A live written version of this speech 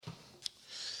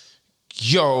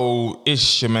Yo,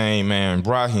 it's your main man,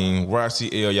 Brahim,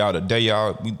 YCL, y'all. Today,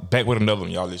 y'all, we back with another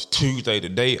one, y'all. It's Tuesday.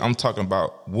 Today, I'm talking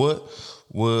about what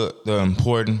would the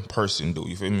important person do?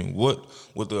 You feel me? What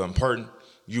would the important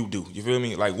you do? You feel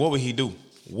me? Like, what would he do?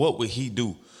 What would he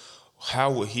do? How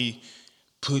would he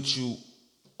put you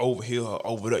over here or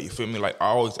over there? You feel me? Like, I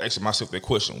always ask myself that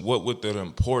question. What would the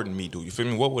important me do? You feel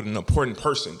me? What would an important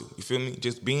person do? You feel me?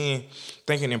 Just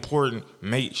thinking important,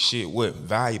 make shit what?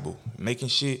 Valuable. Making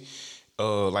shit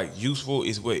like useful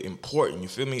is what important. You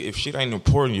feel me? If shit ain't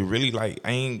important, you really like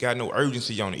ain't got no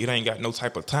urgency on it. It ain't got no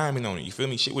type of timing on it. You feel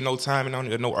me? Shit with no timing on it,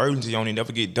 there's no urgency on it,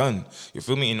 never get done. You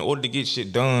feel me? In order to get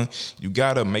shit done, you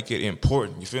gotta make it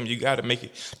important. You feel me? You gotta make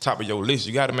it top of your list.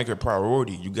 You gotta make it a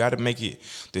priority. You gotta make it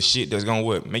the shit that's gonna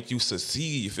what? Make you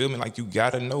succeed. You feel me? Like you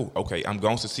gotta know, okay, I'm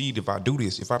gonna succeed if I do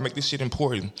this. If I make this shit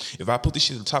important. If I put this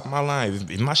shit at the top of my line.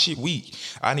 If my shit weak,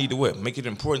 I need to what? Make it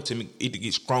important to me it to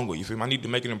get stronger. You feel me? I need to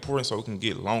make it important so it can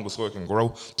get longer, so it can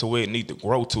grow to where it need to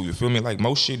grow to. You feel me? Like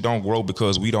most shit don't grow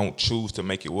because we don't choose to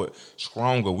make it what?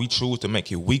 Stronger. We choose to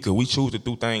make it weaker. We choose to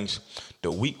do things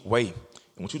the weak way. And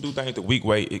when you do things the weak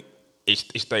way, it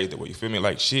stays that way. You feel me?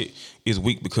 Like shit is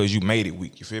weak because you made it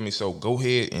weak. You feel me? So go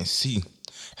ahead and see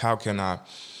how can I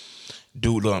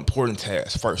do the important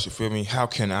tasks first. You feel me?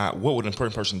 What would an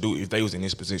important person do if they was in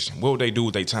this position? What would they do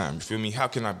with their time? You feel me? How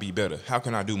can I be better? How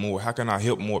can I do more? How can I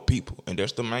help more people? And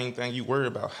that's the main thing you worry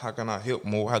about. How can I help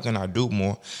more? How can I do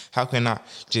more? How can I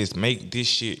just make this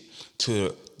shit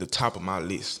to the top of my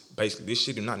list? Basically, this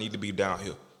shit do not need to be down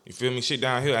here. You feel me? Shit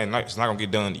down here, it's not gonna get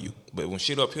done to you. But when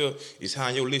shit up here is high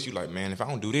on your list, you like, man, if I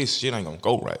don't do this, shit ain't gonna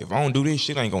go right. If I don't do this,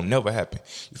 shit ain't gonna never happen.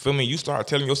 You feel me? You start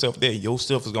telling yourself that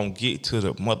yourself is gonna get to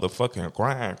the motherfucking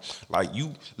grind. Like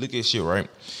you look at shit, right?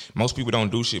 Most people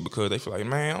don't do shit because they feel like,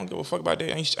 man, I don't give a fuck about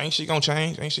that. Ain't shit gonna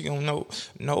change? Ain't shit gonna know?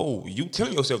 No, you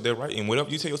telling yourself that, right? And whatever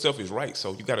you tell yourself is right.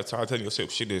 So you gotta start telling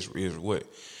yourself shit is what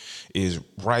is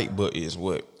right, but is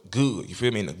what good. You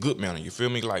feel me? In a good manner. You feel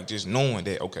me? Like just knowing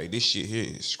that, okay, this shit here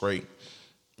is straight.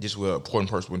 This is what an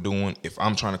important person was doing. If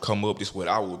I'm trying to come up, this is what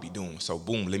I would be doing. So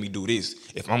boom, let me do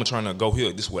this. If I'm trying to go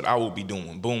here, this is what I would be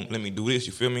doing. Boom, let me do this.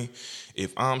 You feel me?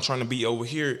 If I'm trying to be over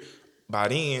here, by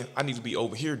then I need to be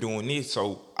over here doing this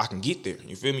so I can get there.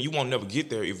 You feel me? You won't never get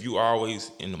there if you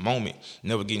always in the moment,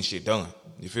 never getting shit done.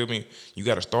 You feel me? You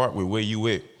got to start with where you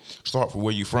at. Start from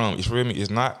where you from. You feel me? It's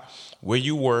not where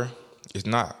you were. It's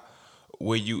not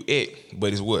where you at,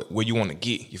 but it's where you want to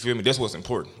get. You feel me? That's what's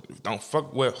important. Don't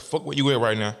fuck where you at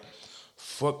right now.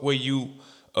 Fuck what you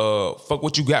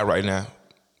got right now.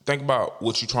 Think about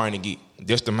what you're trying to get.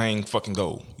 That's the main fucking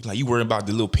goal. Like you worry about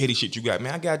the little petty shit you got.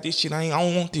 Man, I got this shit. I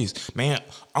don't want this. Man,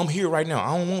 I'm here right now.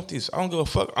 I don't want this. I don't give a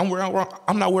fuck. I'm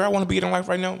not where I want to be in life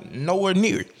right now. Nowhere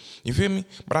near it. You feel me?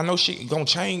 But I know shit gonna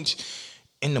change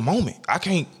in the moment. I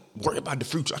can't worry about the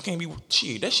future. I can't be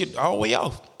shit. That shit all the way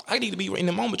off. I need to be in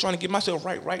the moment trying to get myself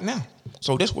right now.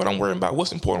 So that's what I'm worrying about.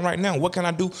 What's important right now? What can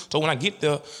I do? So when I get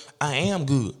there, I am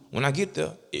good. When I get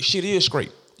there, shit is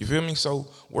straight. You feel me? So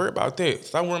worry about that.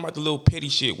 Stop worrying about the little petty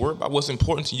shit. Worry about what's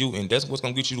important to you, and that's what's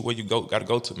gonna get you to where you gotta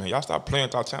go to, man. Y'all stop playing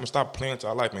with our time. Stop playing with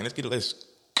our life, man. Let's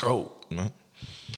go, man.